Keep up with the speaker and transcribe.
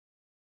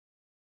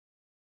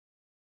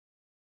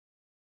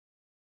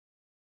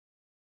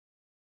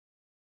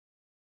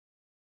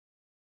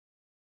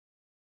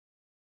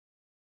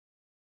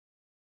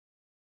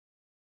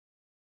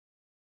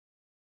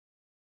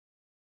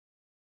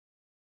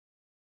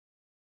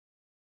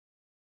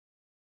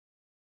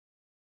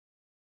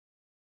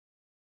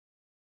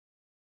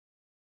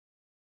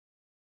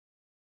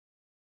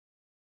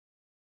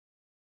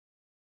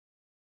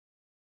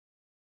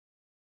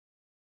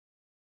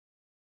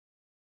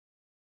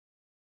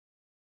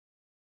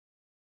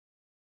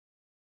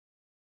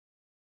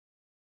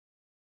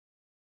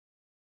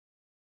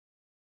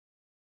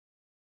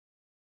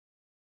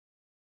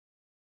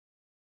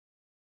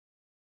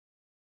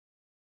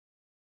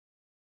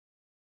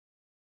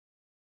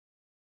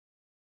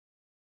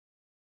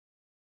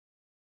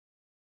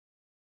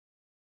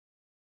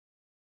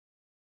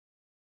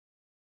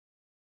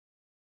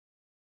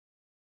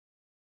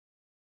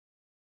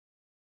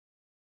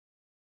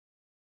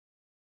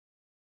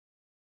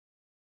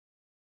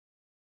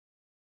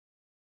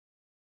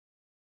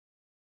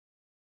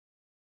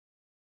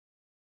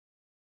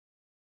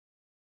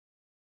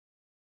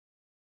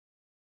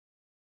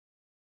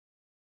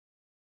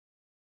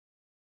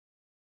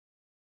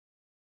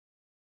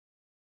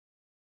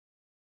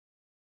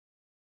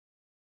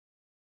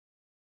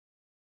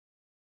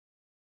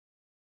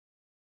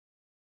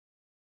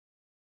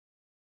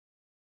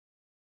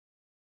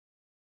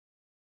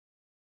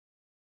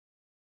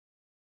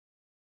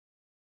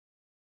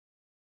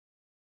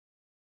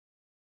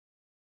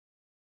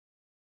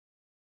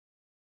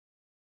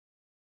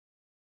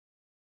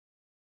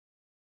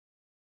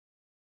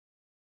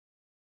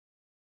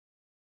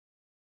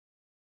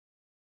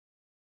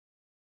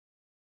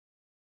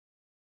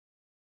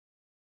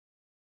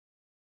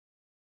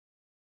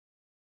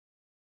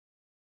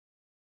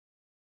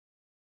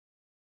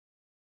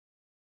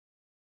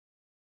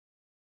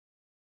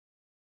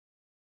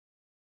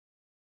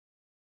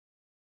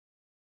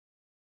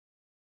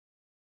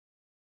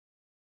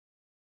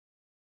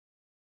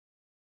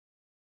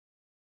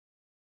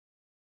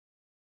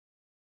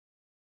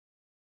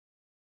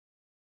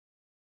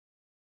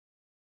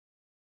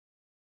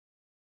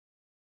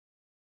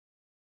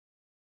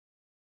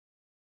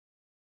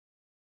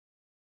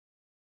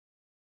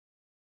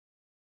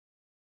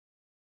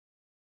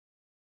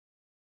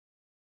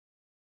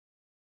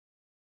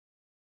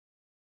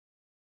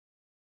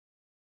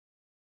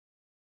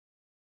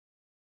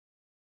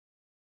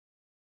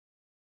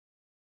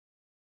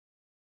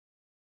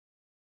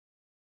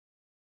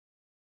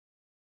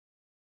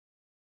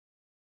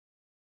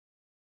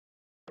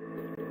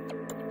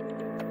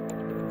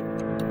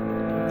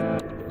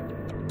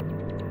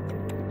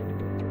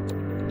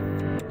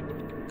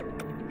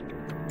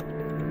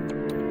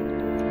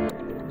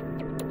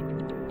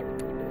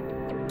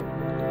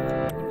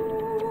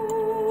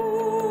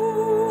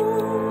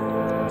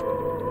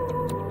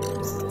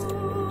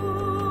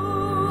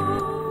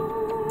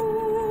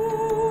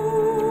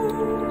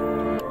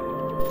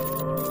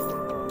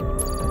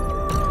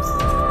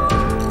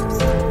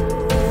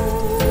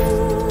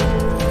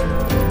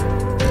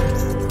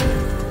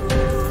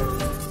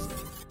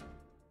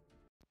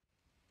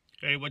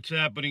what's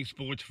happening,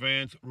 sports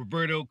fans?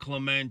 Roberto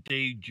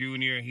Clemente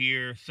Jr.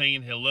 here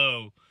saying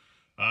hello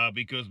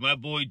because my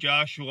boy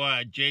Joshua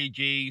at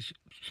JJ's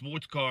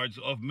Sports Cards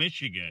of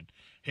Michigan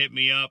hit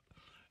me up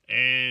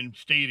and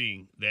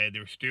stating that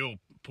they're still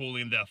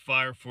pulling that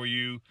fire for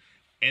you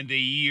in the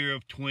year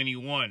of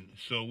 21.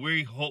 So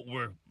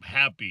we're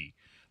happy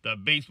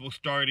that baseball's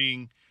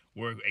starting.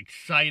 We're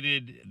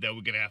excited that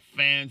we're going to have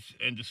fans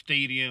in the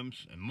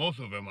stadiums, and most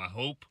of them, I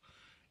hope.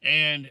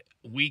 And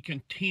we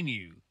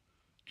continue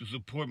to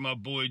support my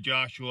boy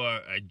Joshua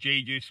at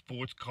JJ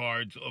Sports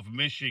Cards of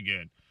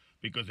Michigan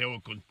because they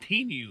will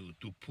continue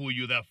to pull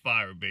you that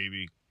fire,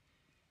 baby.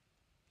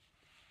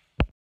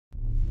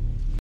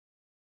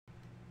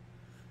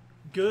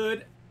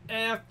 Good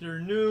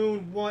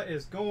afternoon. What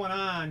is going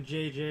on,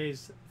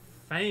 JJ's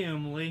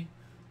family?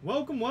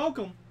 Welcome,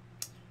 welcome.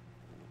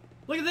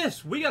 Look at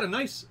this. We got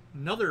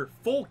another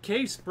full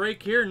case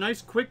break here.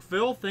 Nice quick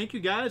fill. Thank you,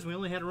 guys. We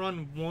only had to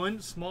run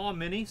one small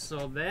mini,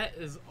 so that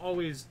is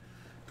always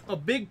a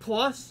big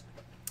plus.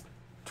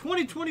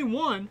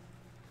 2021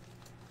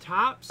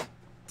 Topps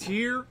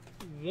Tier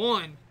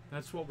 1.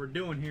 That's what we're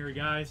doing here,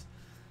 guys.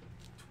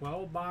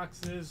 12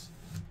 boxes.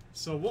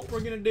 So what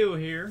we're going to do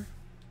here,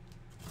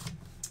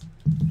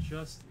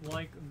 just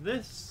like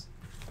this,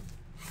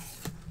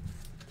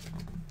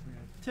 we're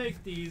going to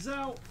take these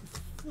out,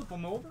 flip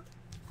them over.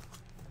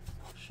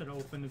 Should have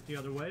opened it the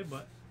other way,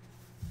 but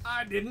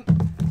I didn't.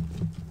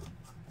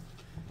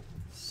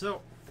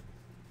 So,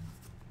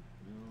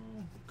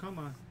 oh, come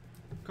on.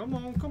 Come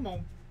on, come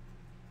on.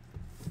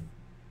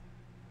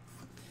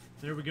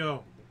 There we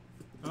go.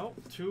 Oh,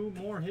 two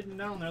more hidden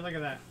down there. Look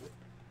at that.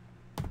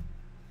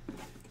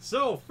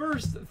 So,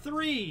 first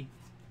three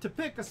to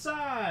pick a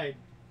side.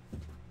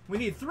 We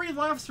need 3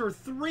 lefts or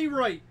 3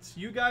 rights.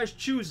 You guys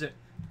choose it.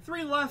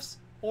 3 lefts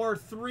or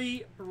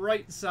 3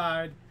 right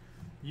side.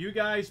 You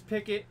guys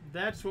pick it.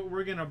 That's what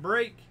we're going to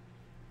break.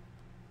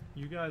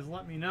 You guys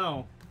let me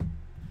know.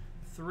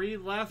 3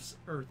 lefts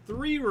or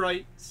 3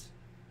 rights.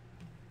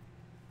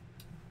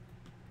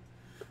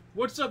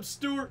 What's up,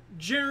 Stuart?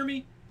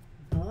 Jeremy?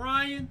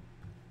 Brian?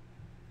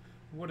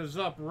 What is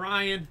up,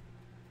 Ryan?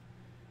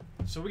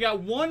 So we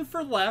got 1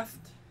 for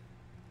left.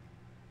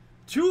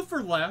 2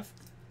 for left.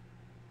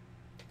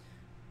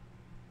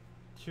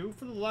 2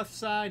 for the left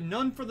side.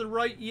 None for the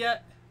right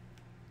yet.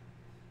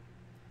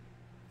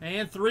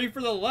 And 3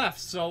 for the left.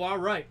 So, all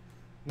right.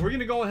 We're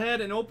going to go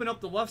ahead and open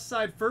up the left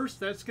side first.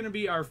 That's going to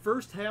be our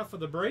first half of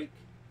the break.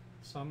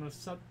 So, I'm going to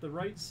set the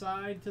right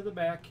side to the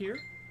back here.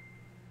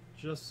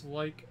 Just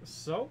like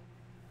so.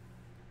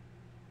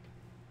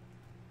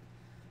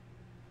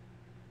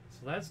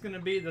 So, that's going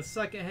to be the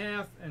second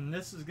half. And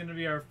this is going to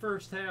be our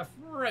first half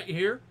right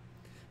here.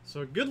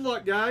 So, good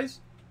luck,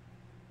 guys.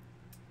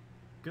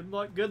 Good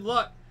luck, good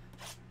luck.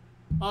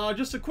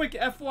 Just a quick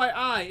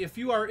FYI, if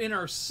you are in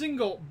our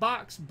single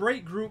box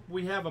break group,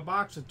 we have a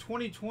box of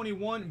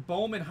 2021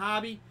 Bowman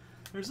Hobby.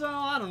 There's,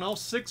 I don't know,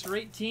 6 or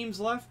 8 teams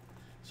left.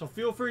 So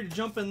feel free to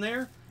jump in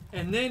there.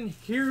 And then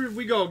here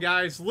we go,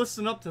 guys.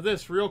 Listen up to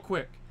this real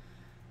quick.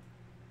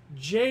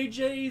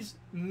 JJ's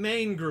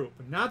main group,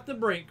 not the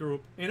break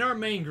group, in our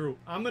main group,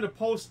 I'm going to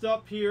post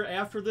up here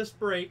after this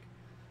break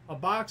a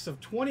box of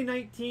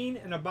 2019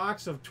 and a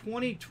box of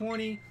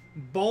 2020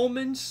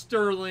 Bowman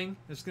Sterling.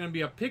 It's going to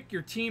be a pick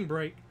your team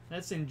break.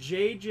 That's in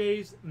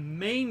JJ's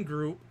main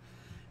group.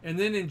 And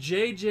then in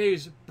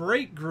JJ's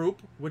break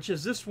group, which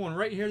is this one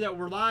right here that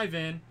we're live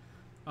in,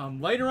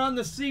 later on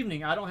this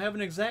evening, I don't have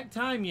an exact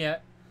time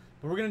yet,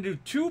 but we're going to do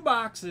 2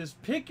 boxes,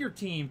 pick your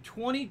team,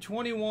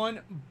 2021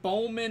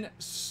 Bowman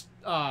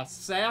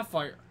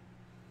Sapphire.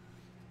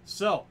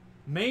 So,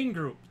 main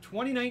group,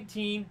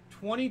 2019,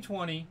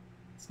 2020.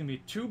 It's going to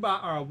be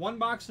 1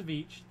 box of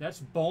each. That's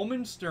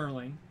Bowman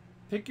Sterling.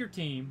 Pick your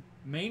team,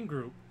 main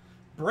group.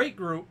 Break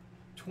group,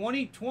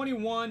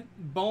 2021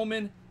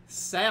 Bowman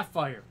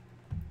Sapphire.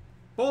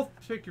 Both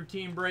pick your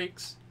team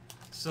breaks.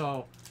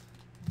 So,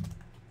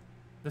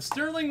 the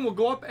Sterling will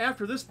go up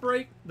after this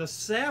break. The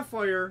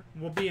Sapphire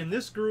will be in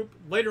this group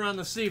later on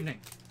this evening.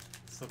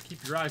 So,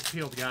 keep your eyes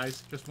peeled,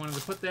 guys. Just wanted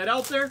to put that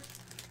out there.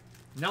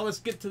 Now, let's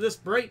get to this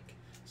break.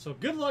 So,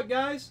 good luck,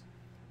 guys.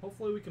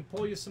 Hopefully, we can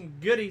pull you some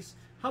goodies.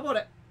 How about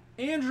it?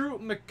 Andrew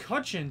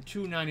McCutchen,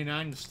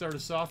 $2.99 to start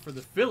us off for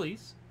the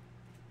Phillies.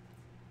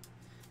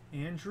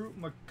 Andrew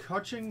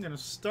McCutchen going to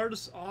start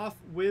us off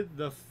with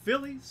the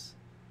Phillies.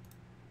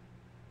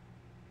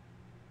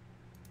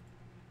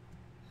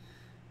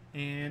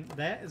 And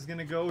that is going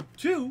to go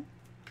to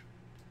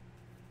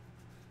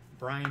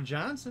Brian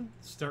Johnson,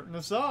 starting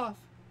us off.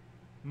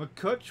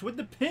 McCutch with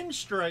the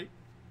pinstripe.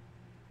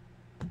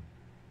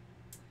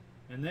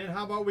 And then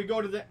how about we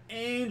go to the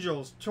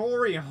Angels?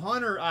 Torii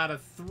Hunter out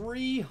of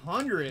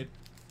 300.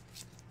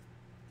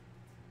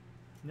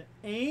 The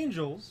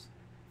Angels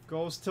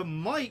goes to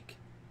Mike.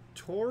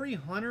 Torii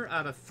Hunter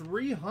out of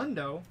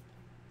 300.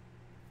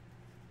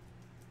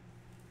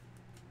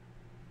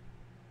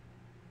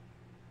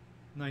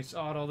 Nice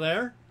auto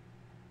there.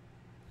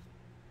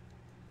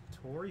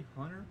 Torii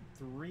Hunter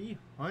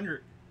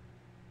 300.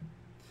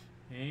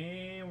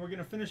 And we're going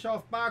to finish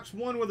off box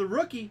 1 with a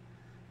rookie,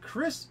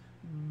 Kris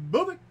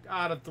Bubic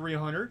out of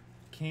 300,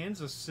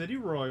 Kansas City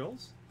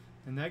Royals.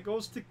 And that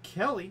goes to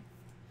Kelly.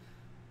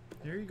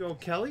 There you go,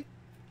 Kelly.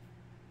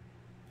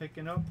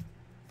 Picking up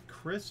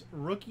Kris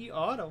rookie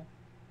auto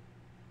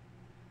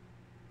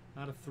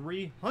out of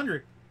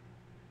 300.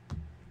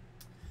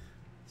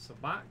 So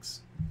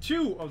box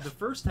 2 of the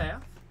first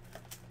half.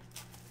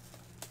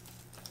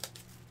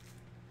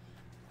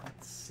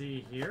 Let's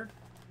see here.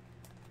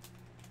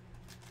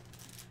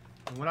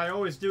 And what I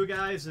always do,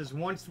 guys, is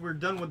once we're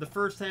done with the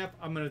first half,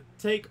 I'm going to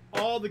take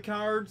all the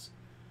cards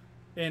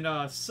and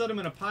set them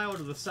in a pile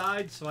to the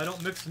side so I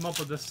don't mix them up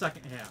with the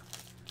second half.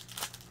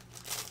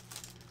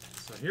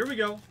 So here we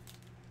go.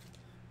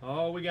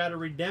 Oh, we got a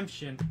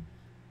redemption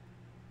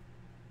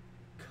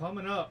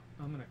coming up.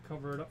 I'm going to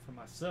cover it up for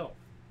myself.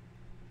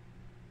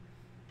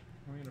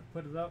 We're going to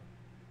put it up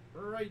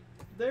right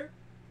there.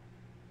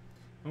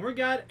 And we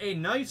got a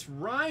nice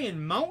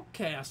Ryan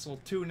Mountcastle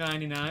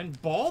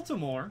 $2.99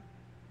 Baltimore.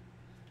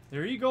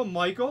 There you go,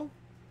 Michael.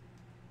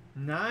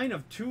 9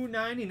 of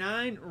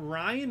 $2.99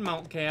 Ryan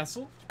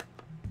Mountcastle.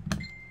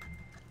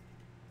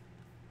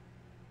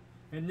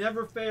 It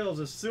never fails.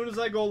 As soon as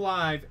I go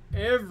live,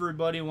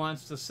 everybody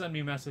wants to send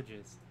me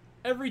messages.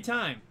 Every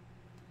time.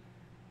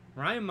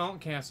 Ryan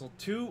Mountcastle,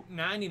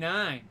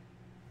 $2.99.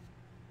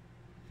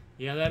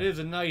 Yeah, that is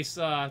a nice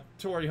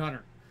Torrey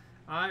Hunter.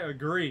 I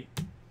agree.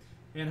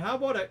 And how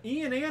about an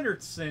Ian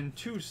Anderson,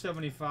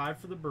 $2.75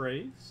 for the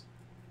Braves?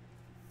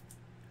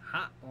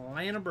 Hot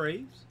Atlanta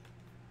Braves.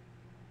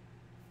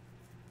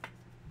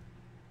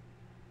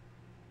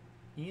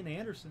 Ian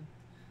Anderson.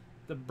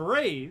 The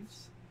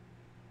Braves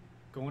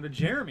going to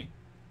Jeremy.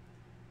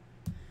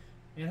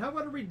 And how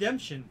about a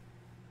redemption?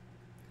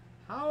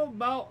 How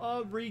about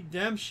a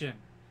redemption?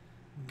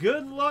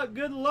 Good luck,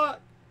 good luck.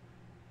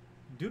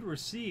 Due to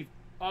receive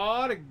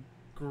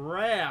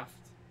autographed.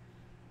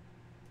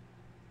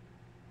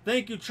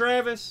 Thank you,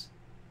 Travis.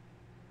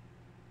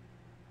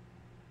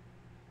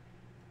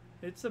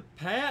 It's a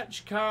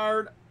patch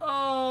card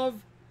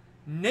of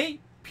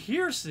Nate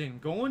Pearson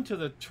going to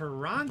the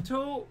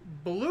Toronto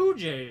Blue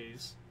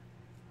Jays.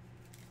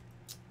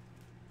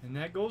 And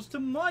that goes to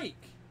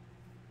Mike.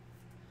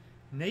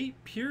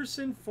 Nate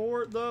Pearson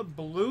for the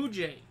Blue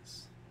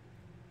Jays.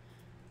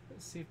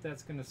 Let's see if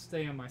that's going to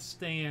stay on my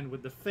stand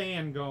with the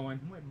fan going.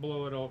 I might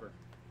blow it over.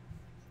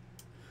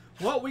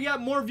 Well, we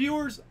got more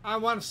viewers. I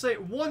want to say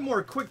one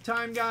more quick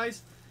time,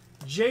 guys.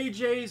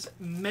 JJ's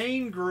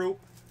main group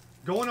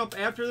going up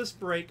after this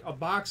break, a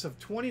box of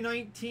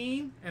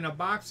 2019 and a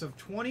box of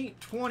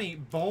 2020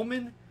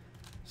 Bowman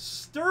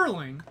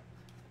Sterling.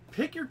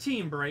 Pick your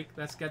team break.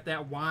 That's got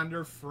that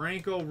Wander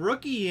Franco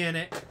rookie in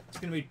it. It's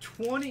going to be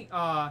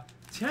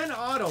 10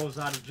 autos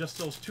out of just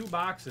those 2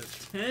 boxes.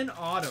 10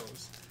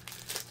 autos.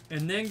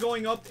 And then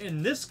going up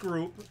in this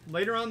group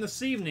later on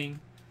this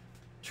evening,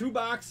 2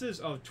 boxes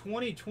of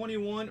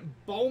 2021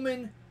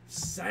 Bowman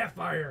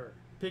Sapphire.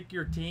 Pick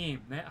your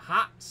team. That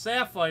hot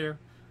Sapphire.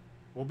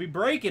 We'll be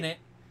breaking it.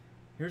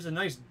 Here's a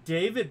nice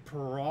David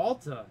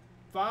Peralta.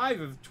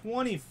 5 of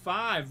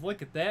 25.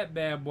 Look at that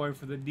bad boy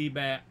for the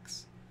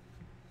D-backs.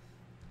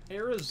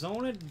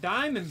 Arizona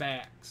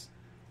Diamondbacks.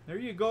 There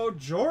you go,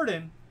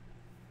 Jordan.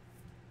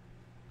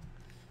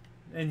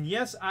 And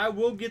yes, I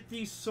will get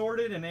these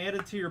sorted and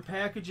added to your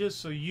packages,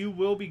 so you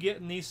will be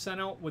getting these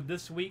sent out with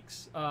this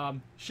week's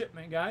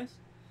shipment, guys.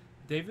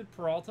 David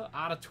Peralta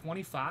out of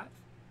 25.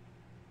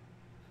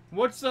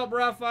 What's up,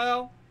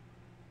 Raphael?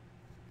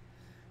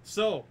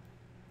 So,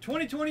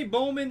 2020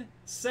 Bowman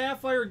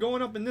Sapphire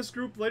going up in this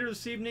group later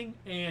this evening,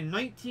 and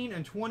 19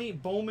 and 20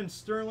 Bowman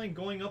Sterling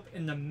going up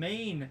in the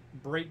main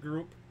break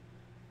group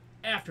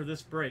after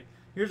this break.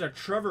 Here's a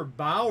Trevor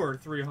Bauer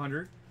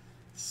 300.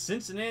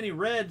 Cincinnati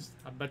Reds.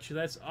 I bet you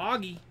that's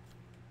Augie.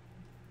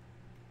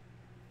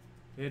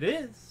 It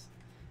is.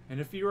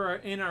 And if you are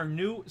in our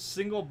new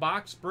single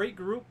box break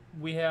group,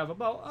 we have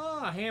about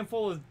a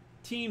handful of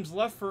teams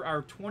left for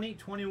our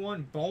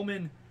 2021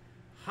 Bowman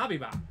Hobby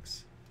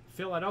Box.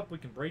 Fill that up. We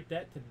can break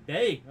that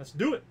today. Let's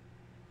do it.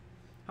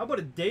 How about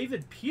a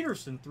David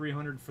Peterson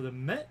 300 for the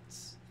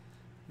Mets?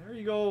 There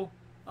you go.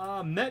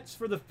 Mets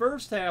for the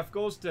first half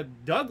goes to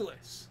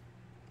Douglas.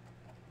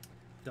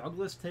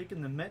 Douglas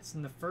taking the Mets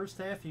in the first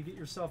half. You get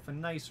yourself a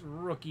nice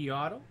rookie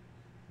auto.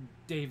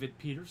 David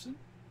Peterson.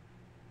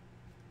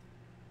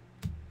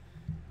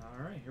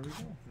 All right, here we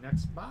go.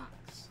 Next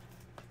box.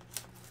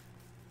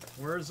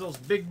 Where's those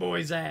big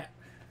boys at?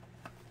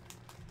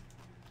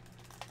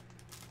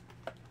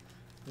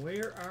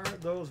 Where are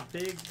those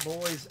big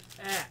boys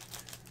at?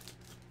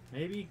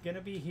 Maybe gonna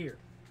be here.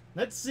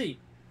 Let's see.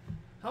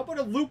 How about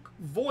a Luke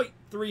Voigt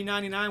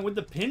 $3.99 with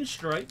the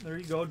pinstripe? There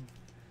you go,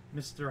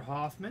 Mr.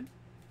 Hoffman.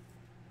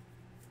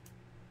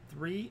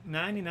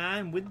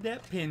 $3.99 with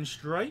that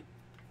pinstripe.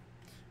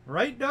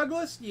 Right,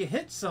 Douglas? You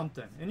hit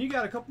something. And you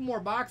got a couple more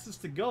boxes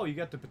to go. You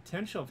got the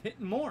potential of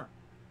hitting more.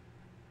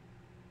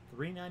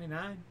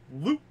 $3.99.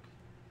 Luke.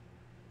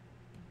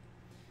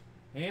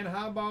 And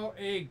how about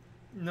a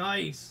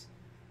nice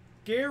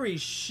Gary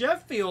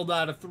Sheffield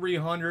out of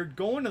 300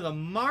 going to the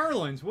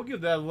Marlins. We'll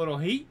give that a little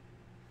heat.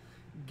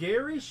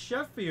 Gary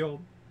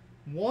Sheffield,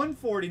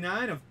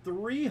 149 of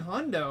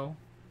 300.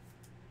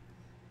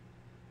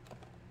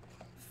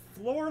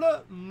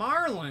 Florida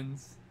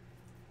Marlins.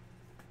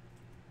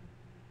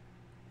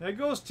 That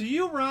goes to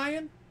you,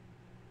 Ryan.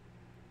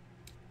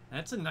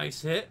 That's a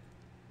nice hit.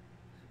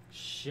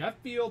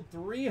 Sheffield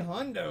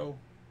 300.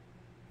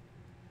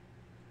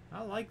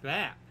 I like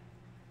that.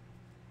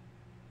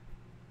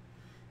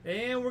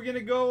 And we're going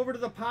to go over to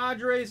the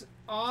Padres.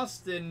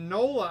 Austin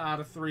Nola out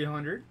of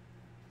 300.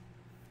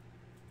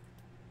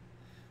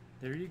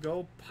 There you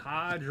go.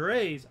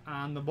 Padres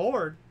on the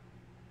board.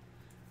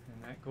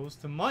 And that goes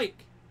to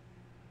Mike.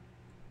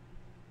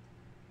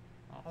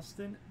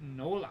 Austin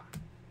Nola.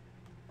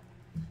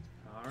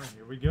 All right,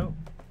 here we go.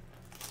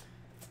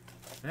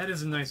 That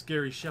is a nice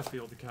Gary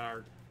Sheffield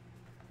card.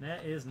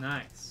 That is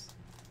nice.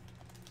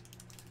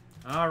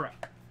 All right.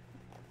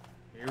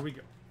 Here we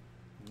go.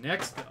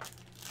 Next up.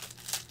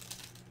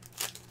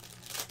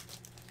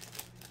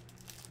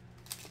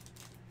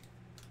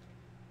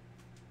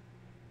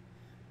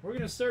 We're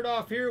going to start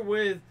off here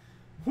with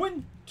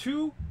Win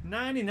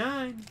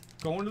 299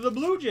 going to the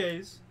Blue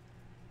Jays.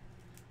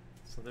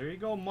 So there you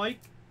go, Mike.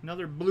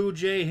 Another Blue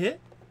Jay hit.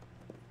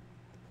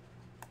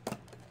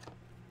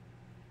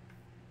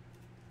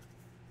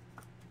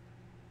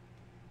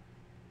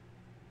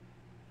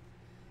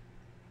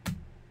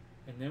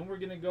 And then we're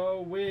going to go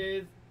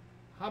with,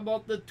 how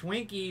about the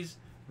Twinkies?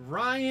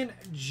 Ryan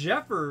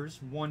Jeffers,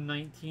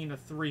 119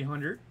 of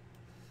 300.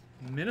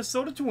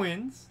 Minnesota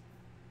Twins.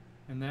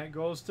 And that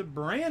goes to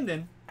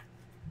Brandon.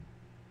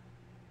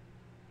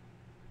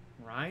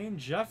 Ryan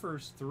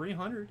Jeffers,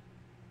 300.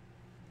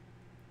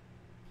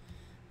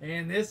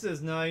 And this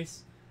is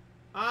nice.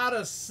 Out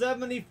of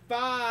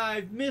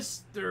 75,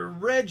 Mr.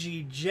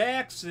 Reggie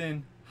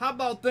Jackson. How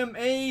about them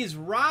A's,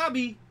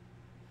 Robbie?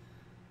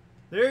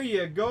 There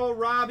you go,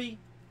 Robbie.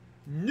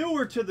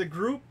 Newer to the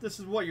group. This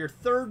is what, your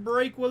third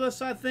break with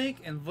us, I think.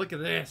 And look at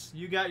this.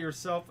 You got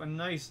yourself a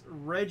nice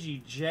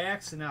Reggie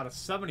Jackson out of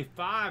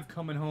 75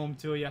 coming home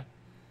to you.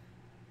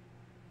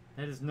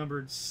 That is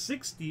numbered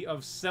 60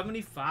 of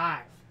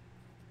 75.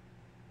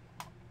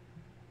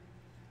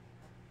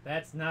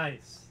 That's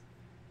nice.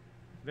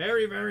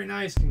 Very, very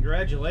nice.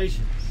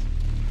 Congratulations.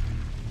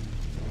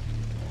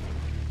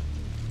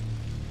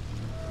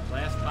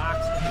 Last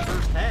box of the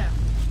first half.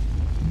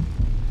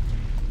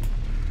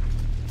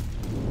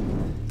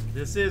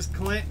 This is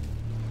Clint.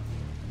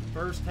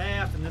 First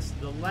half, and this is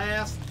the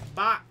last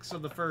box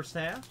of the first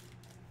half.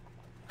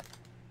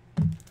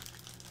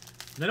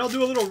 Then I'll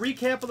do a little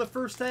recap of the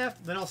first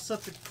half. Then I'll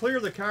clear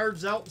the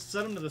cards out,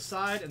 set them to the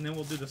side, and then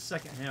we'll do the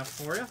second half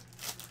for you.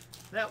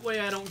 That way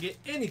I don't get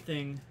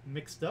anything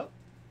mixed up.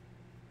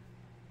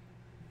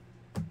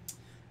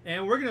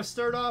 And we're going to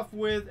start off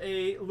with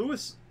a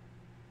Luis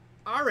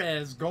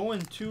Arraez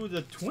going to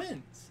the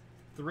Twins.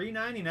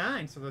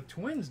 $3.99. So the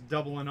Twins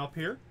doubling up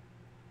here.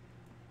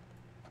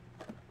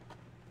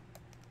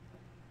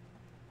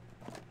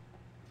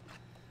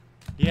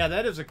 Yeah,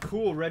 that is a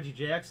cool Reggie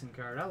Jackson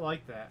card. I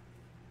like that.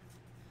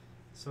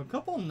 So a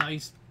couple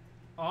nice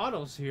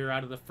autos here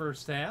out of the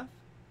first half.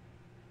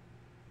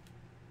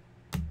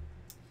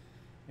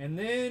 And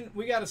then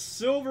we got a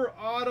silver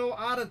auto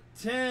out of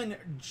 10,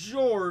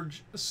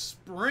 George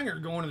Springer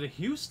going to the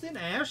Houston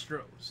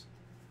Astros.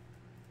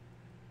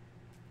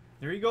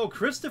 There you go,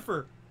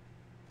 Christopher.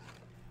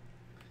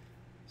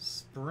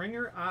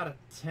 Springer out of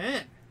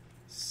 10.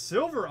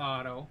 Silver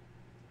auto.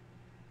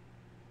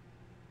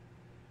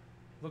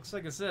 Looks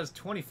like it says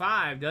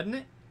 25, doesn't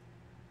it?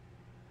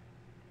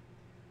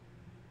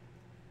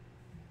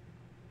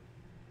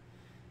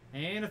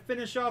 And to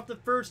finish off the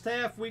first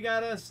half, we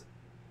got us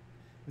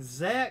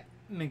Zach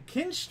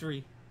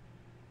McKinstry.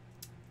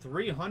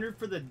 300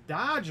 for the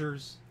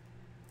Dodgers.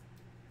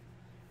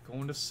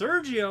 Going to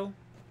Sergio.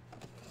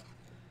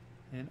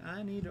 And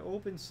I need to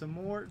open some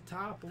more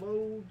top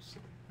loads.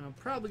 I'm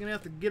probably going to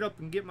have to get up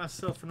and get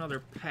myself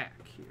another pack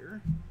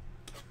here.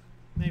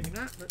 Maybe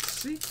not. Let's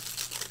see.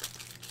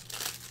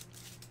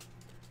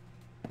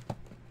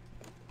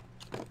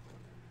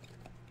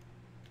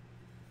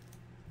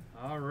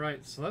 All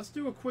right, so let's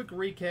do a quick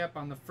recap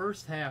on the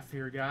first half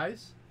here,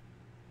 guys.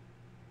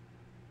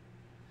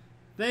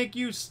 Thank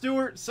you,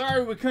 Stuart.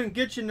 Sorry we couldn't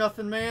get you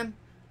nothing, man.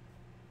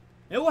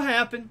 It will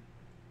happen.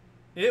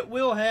 It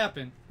will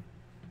happen.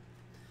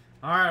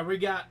 All right, we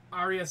got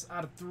Arias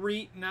out of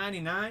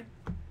 $3.99.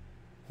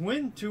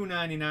 Win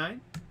 $2.99.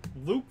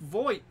 Luke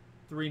Voit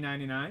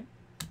 $3.99.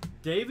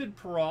 David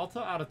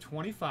Peralta out of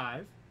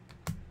 25.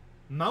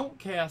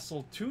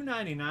 Mountcastle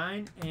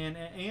 $2.99 and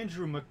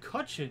Andrew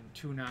McCutchen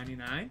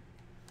 $2.99.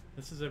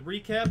 This is a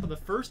recap of the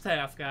first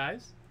half,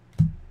 guys.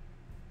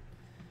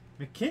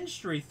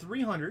 McKinstry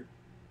 300.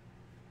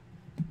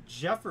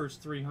 Jeffers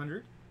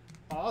 300.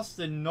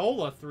 Austin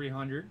Nola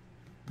 300.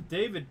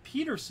 David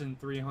Peterson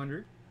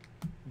 300.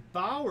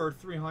 Bauer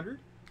 300.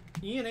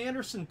 Ian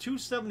Anderson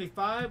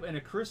 275 and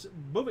a Chris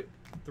Bubik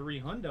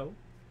 300.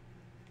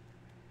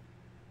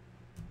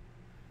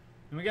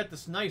 And we got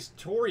this nice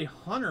Torrey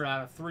Hunter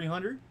out of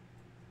 300.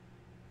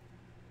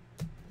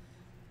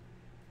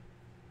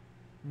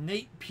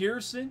 Nate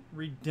Pearson,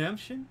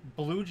 Redemption,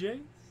 Blue Jays.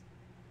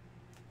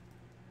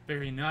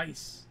 Very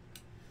nice.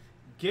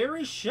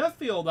 Gary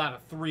Sheffield out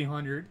of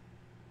 300.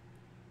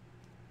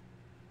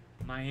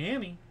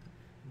 Miami.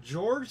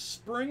 George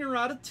Springer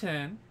out of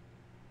 10.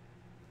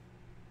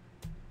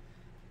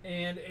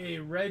 And a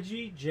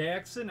Reggie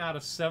Jackson out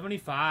of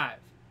 75.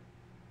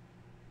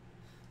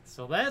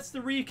 So that's the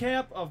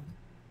recap of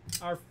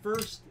our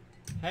first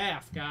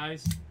half,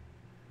 guys.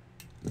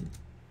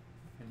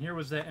 And here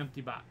was that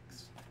empty box.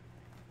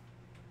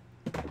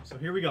 So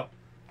here we go.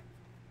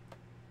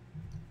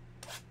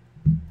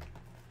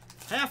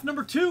 Half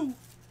number 2.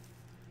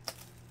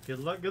 Good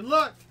luck, good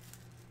luck.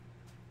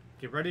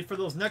 Get ready for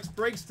those next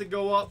breaks to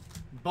go up.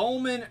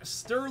 Bowman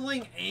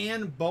Sterling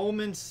and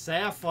Bowman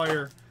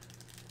Sapphire.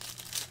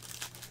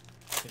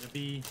 Gonna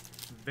be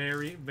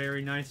very,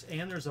 very nice.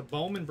 And there's a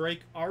Bowman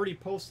break already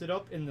posted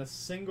up in the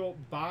single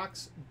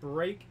box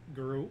break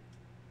group.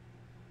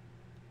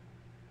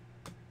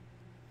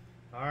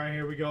 All right,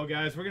 here we go,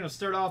 guys. We're gonna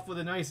start off with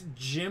a nice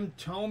Jim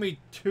Thome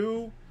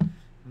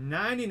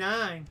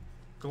 $2.99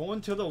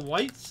 going to the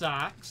White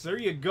Sox. There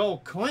you go,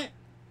 Clint.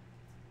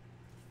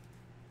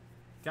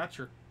 Got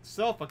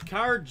yourself a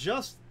card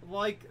just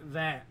like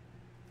that.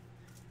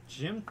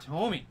 Jim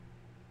Thome.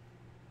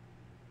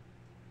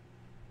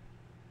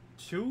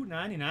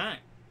 $2.99.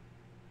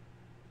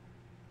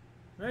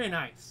 Very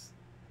nice.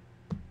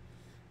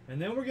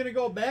 And then we're going to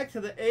go back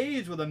to the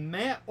A's with a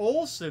Matt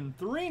Olson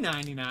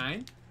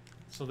 $3.99.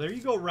 So there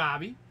you go,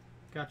 Robbie.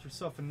 Got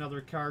yourself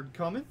another card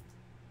coming.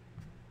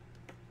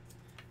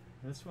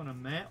 This one, a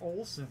Matt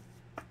Olson.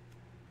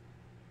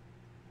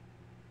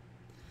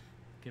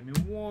 Give me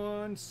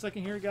 1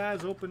 second here,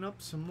 guys. Open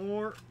up some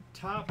more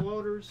top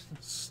loaders.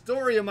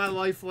 Story of my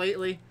life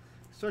lately.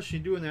 Especially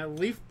doing that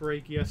Leaf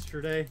break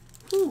yesterday.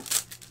 Whew.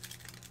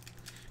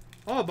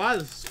 Oh,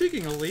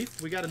 speaking of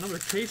Leaf, we got another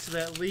case of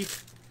that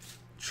Leaf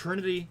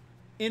Trinity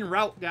en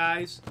route,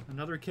 guys.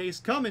 Another case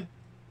coming.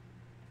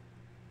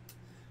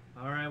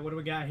 All right, what do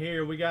we got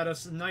here? We got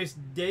us a nice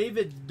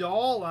David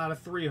Dahl out of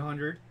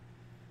 300.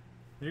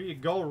 There you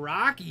go,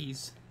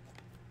 Rockies.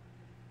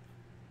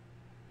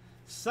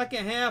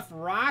 Second half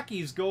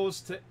Rockies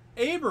goes to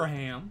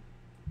Abraham.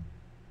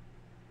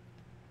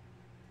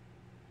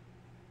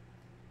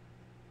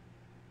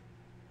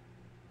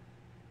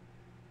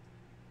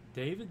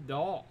 David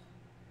Dahl.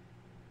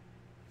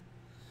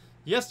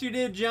 Yes, you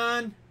did,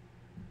 John.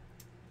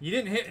 You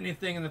didn't hit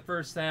anything in the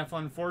first half,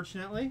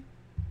 unfortunately.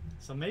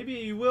 So maybe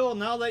you will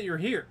now that you're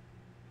here.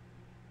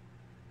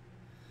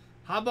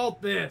 How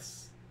about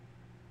this?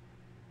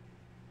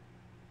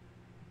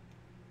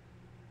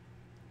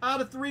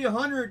 Out of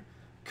 300,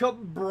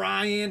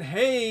 Brian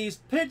Hayes,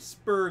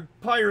 Pittsburgh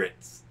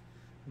Pirates.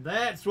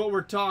 That's what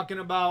we're talking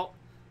about.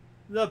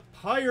 The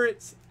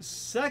Pirates,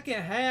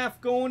 second half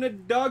going to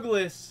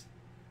Douglas.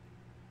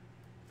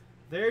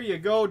 There you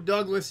go,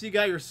 Douglas. You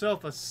got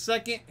yourself a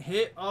second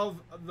hit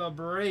of the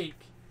break.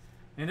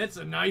 And it's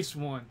a nice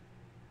one.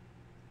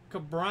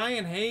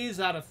 Brian Hayes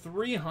out of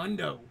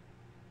 300.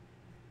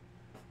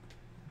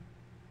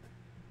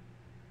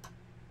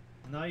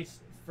 Nice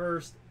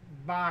first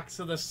box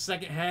of the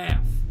second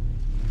half.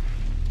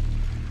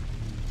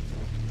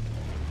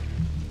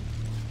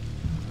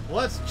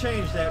 Let's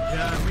change that,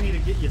 John. We need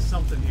to get you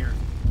something here.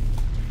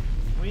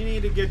 We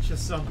need to get you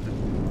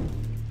something.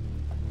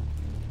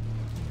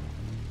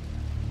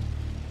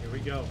 Here we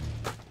go.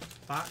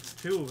 Box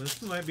 2.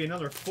 This might be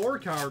another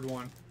 4-card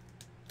one.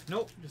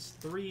 Nope, just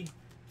 3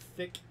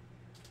 thick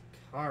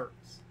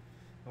cards.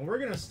 And we're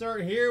going to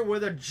start here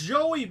with a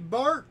Joey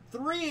Bart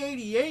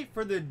 $3.88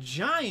 for the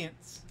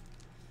Giants.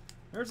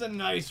 There's a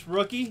nice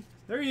rookie.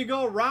 There you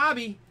go,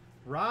 Robbie.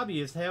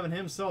 Robbie is having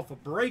himself a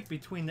break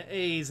between the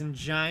A's and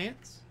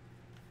Giants.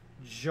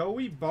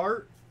 Joey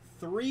Bart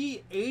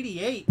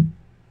 $3.88.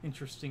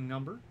 Interesting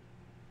number.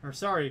 Or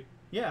sorry,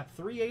 yeah,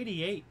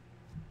 $3.88.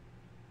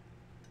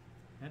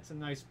 That's a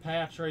nice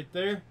patch right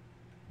there.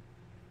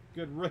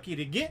 Good rookie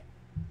to get.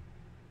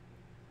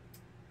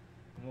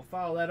 And we'll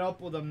follow that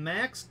up with a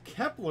Max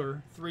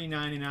Kepler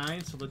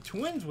 $3.99. So the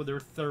Twins with their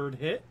third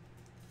hit.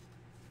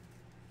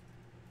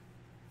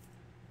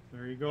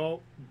 There you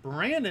go,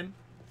 Brandon.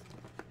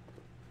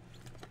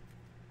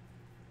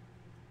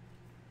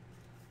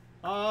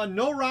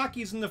 No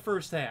Rockies in the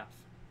first half.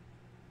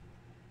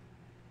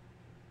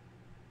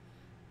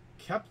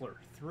 Kepler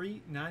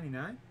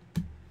 $3.99.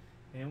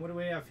 And what do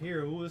we have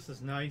here? Ooh, this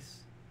is nice.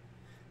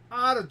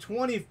 Out of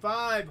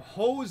 25,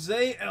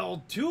 Jose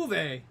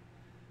Altuve.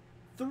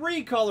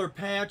 3-color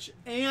patch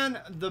and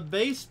the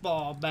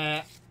baseball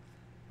bat.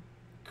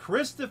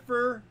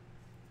 Christopher,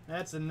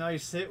 that's a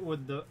nice hit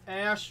with the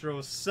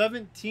Astros.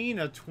 17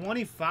 of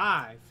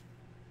 25.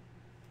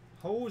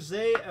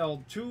 Jose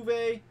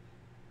Altuve.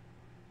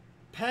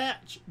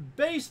 Patch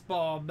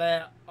baseball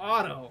bat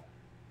auto.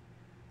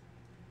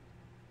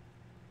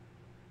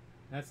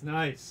 That's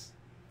nice.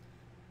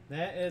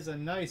 That is a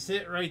nice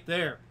hit right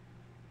there.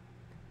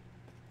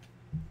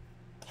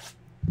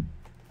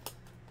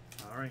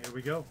 All right, here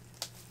we go.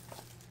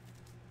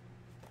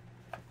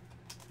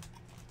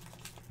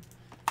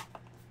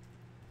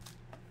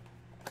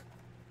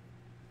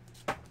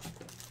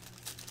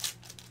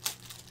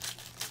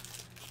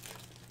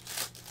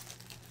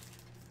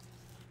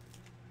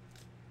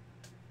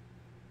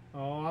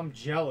 Oh, I'm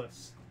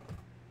jealous.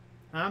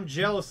 I'm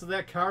jealous of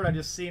that card I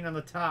just seen on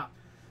the top.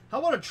 How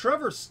about a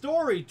Trevor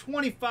Story,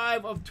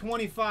 25 of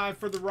 25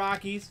 for the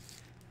Rockies.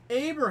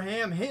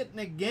 Abraham hitting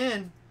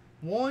again.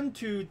 1,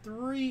 2,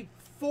 3,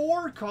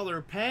 4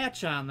 color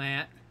patch on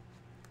that.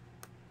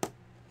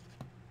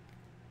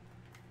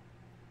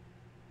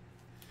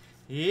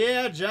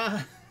 Yeah,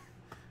 John.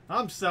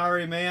 I'm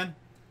sorry, man.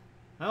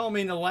 I don't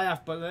mean to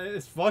laugh, but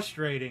it's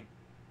frustrating.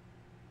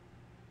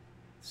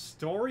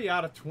 Story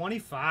out of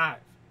 25.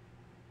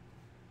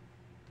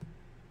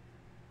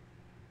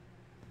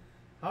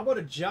 How about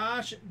a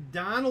Josh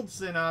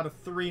Donaldson out of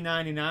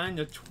 399?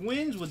 The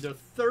Twins with their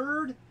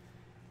third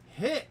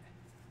hit.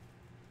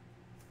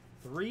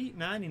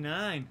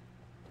 399.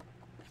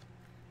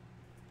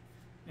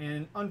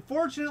 And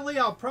unfortunately,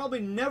 I'll probably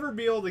never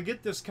be able to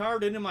get this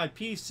card into my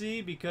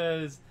PC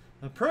because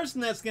the person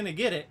that's going to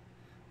get it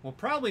will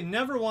probably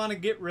never want to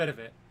get rid of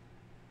it.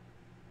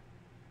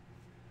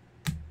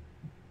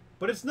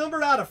 But it's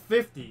numbered out of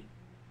 50.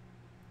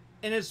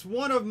 And it's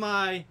one of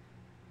my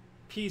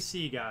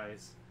PC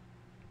guys.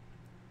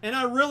 And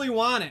I really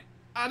want it.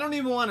 I don't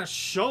even want to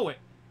show it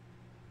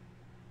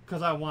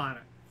because I want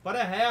it. But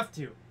I have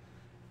to.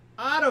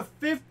 Out of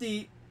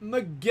 50,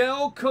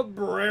 Miguel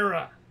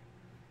Cabrera.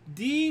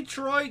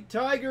 Detroit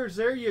Tigers.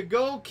 There you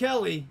go,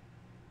 Kelly.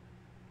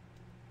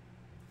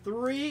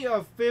 3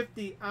 of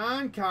 50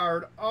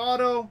 on-card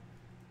auto.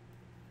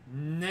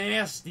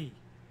 Nasty.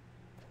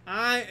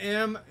 I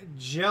am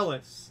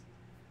jealous.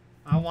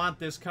 I want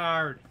this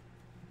card.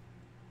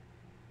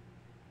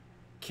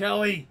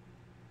 Kelly.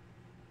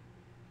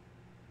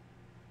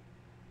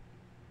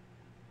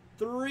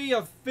 3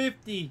 of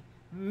 50.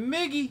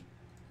 Miggy.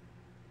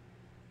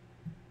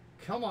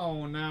 Come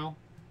on now.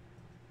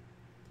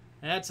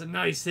 That's a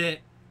nice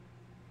hit.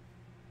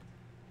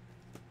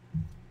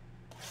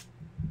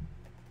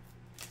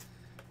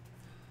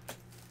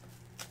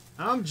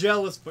 I'm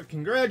jealous, but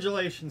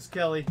congratulations,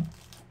 Kelly.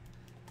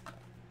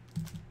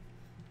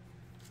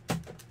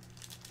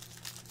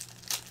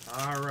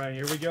 All right,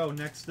 here we go.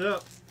 Next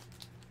up.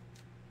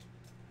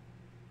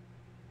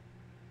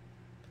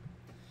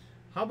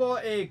 How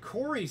about a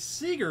Corey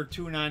Seager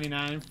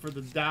 $2.99 for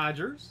the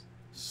Dodgers?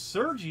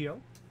 Sergio.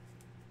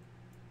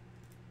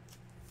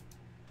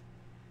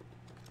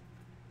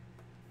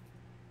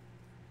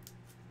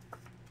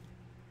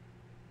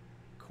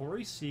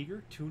 Corey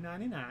Seager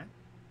 $2.99.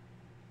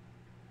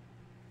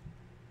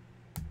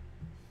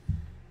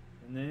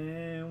 And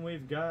then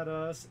we've got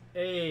us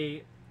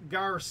a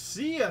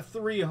Garcia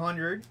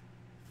 300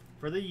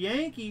 for the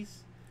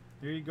Yankees.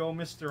 There you go,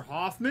 Mr.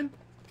 Hoffman.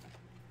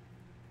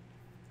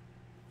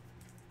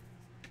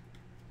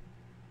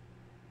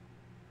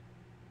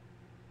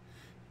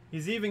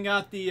 He's even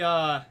got the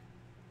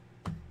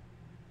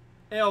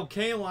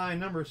LK line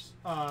numbers,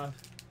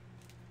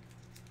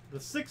 the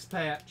 6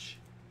 patch.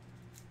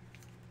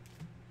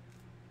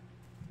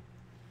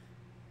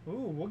 Ooh,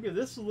 we'll give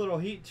this a little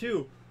heat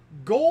too.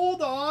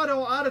 Gold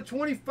auto out of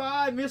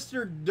 25,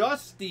 Mr.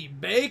 Dusty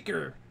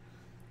Baker.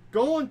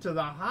 Going to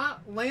the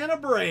hot Atlanta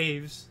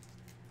Braves.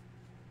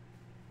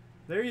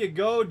 There you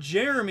go,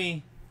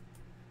 Jeremy.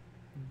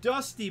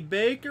 Dusty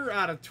Baker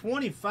out of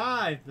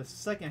 25. The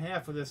second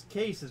half of this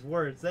case is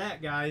where it's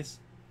at, guys.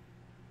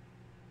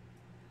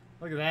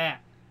 Look at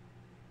that.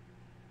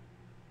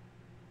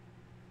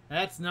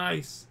 That's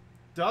nice.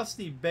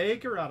 Dusty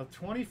Baker out of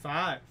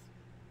 25.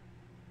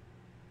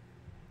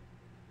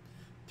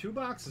 2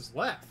 boxes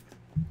left.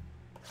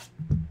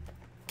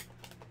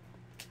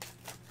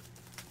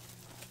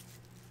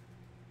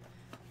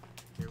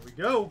 Here we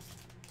go.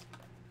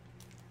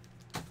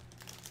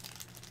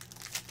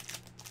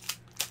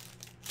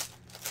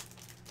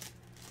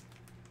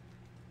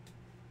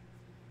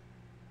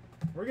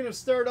 We're going to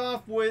start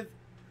off with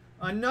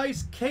a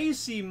nice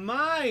Casey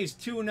Mize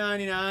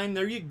 $2.99.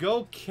 There you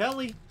go,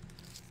 Kelly.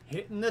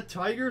 Hitting the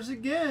Tigers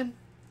again.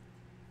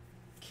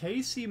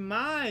 Casey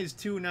Mize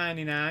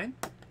 $2.99.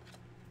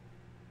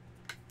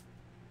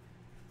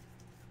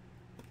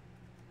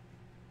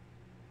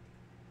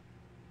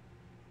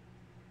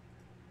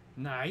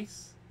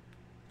 Nice.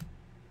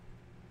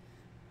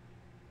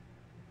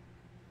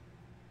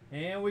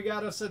 And we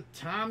got us a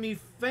Tommy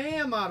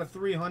Pham out of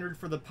 300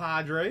 for the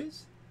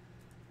Padres.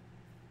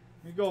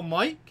 Here you go,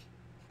 Mike.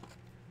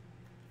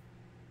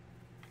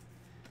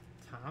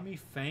 Tommy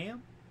Pham.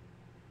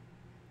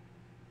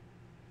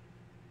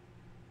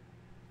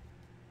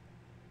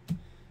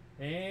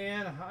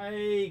 And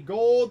a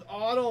gold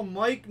auto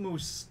Mike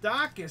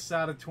Moustakas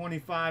out of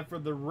 25 for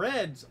the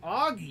Reds.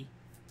 Augie.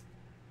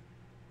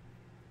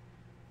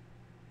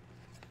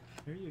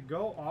 Here you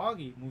go,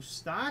 Augie.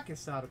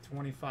 Moustakas out of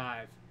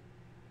 25.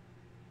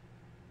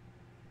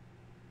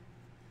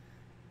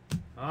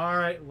 All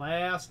right,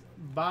 last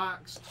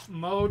box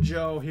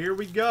mojo. Here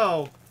we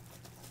go.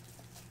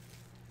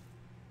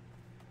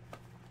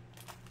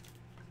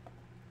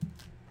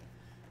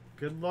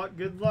 Good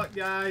luck,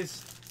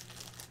 guys.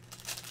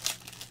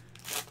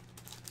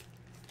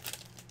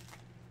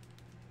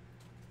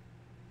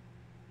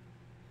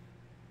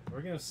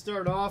 We're going to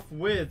start off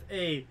with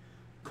a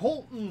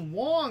Colton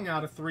Wong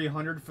out of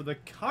 300 for the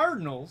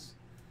Cardinals.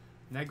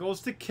 And that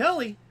goes to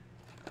Kelly.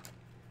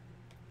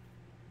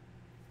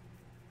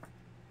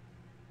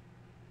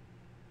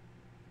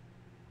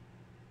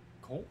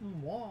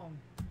 Colton Wong.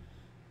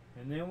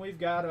 And then we've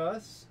got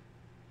us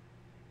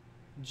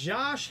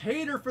Josh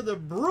Hader for the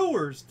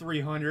Brewers,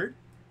 300.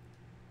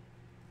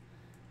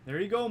 There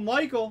you go,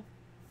 Michael.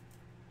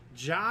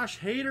 Josh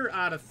Hader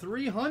out of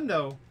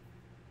 300.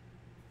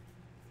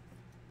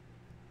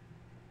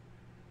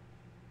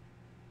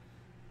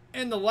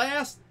 And the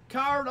last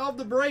card of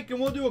the break, and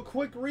we'll do a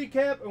quick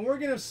recap, and we're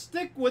going to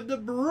stick with the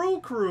Brew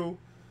Crew.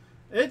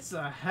 It's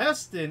a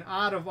Heston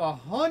out of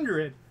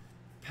 100.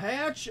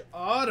 Patch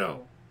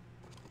auto.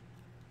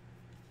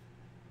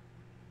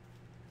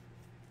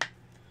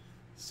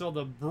 So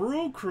the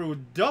Brew Crew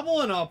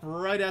doubling up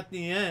right at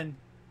the end.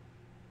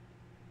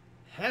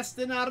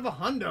 Heston out of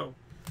 100.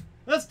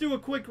 Let's do a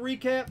quick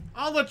recap.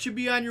 I'll let you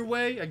be on your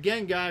way.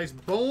 Again, guys,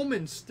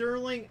 Bowman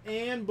Sterling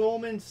and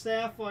Bowman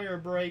Sapphire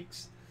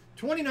breaks.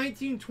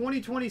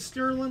 2019-2020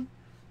 Sterling.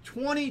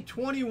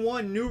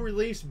 2021 new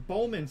release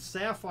Bowman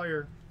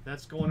Sapphire.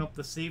 That's going up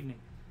this evening.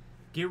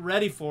 Get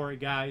ready for it,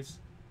 guys.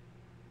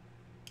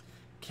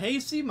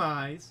 Casey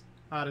Mize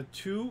out of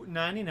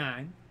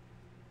 299.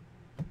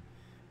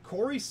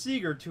 Corey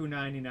Seager,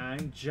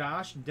 299.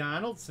 Josh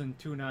Donaldson,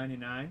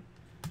 299.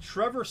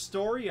 Trevor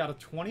Story out of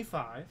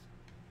 25.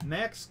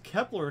 Max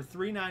Kepler,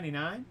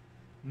 399.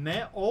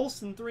 Matt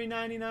Olson,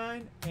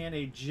 399. And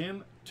a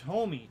Jim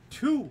Thome,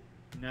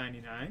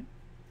 299.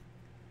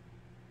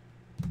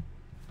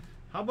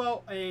 How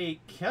about a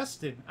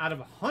Keston out of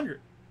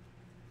 100?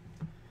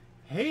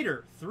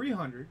 Hader,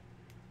 300.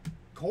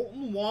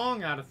 Colton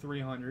Wong out of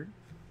 300.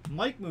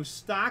 Mike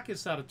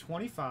Moustakas out of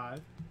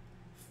 25.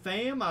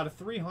 Pham out of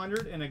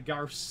 300 and a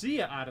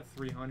Garcia out of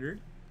 300.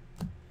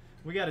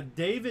 We got a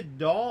David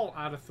Dahl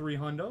out of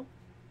 300.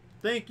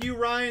 Thank you,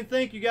 Ryan.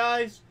 Thank you,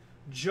 guys.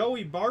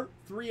 Joey Bart,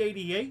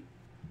 388.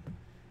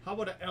 How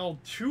about an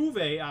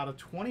Altuve out of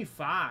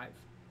 25?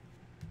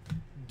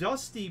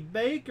 Dusty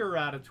Baker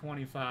out of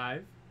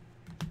 25.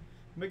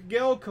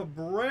 Miguel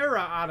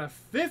Cabrera out of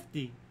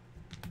 50.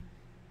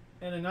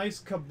 And a nice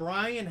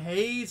Cabrian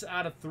Hayes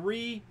out of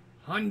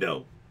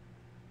 300.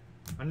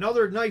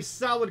 Another nice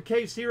solid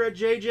case here at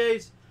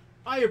JJ's.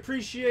 I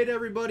appreciate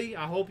everybody.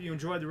 I hope you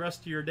enjoy the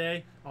rest of your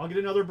day. I'll get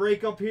another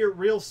break up here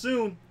real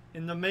soon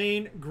in the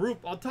main group.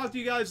 I'll talk to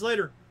you guys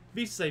later.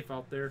 Be safe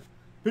out there.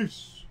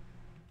 Peace.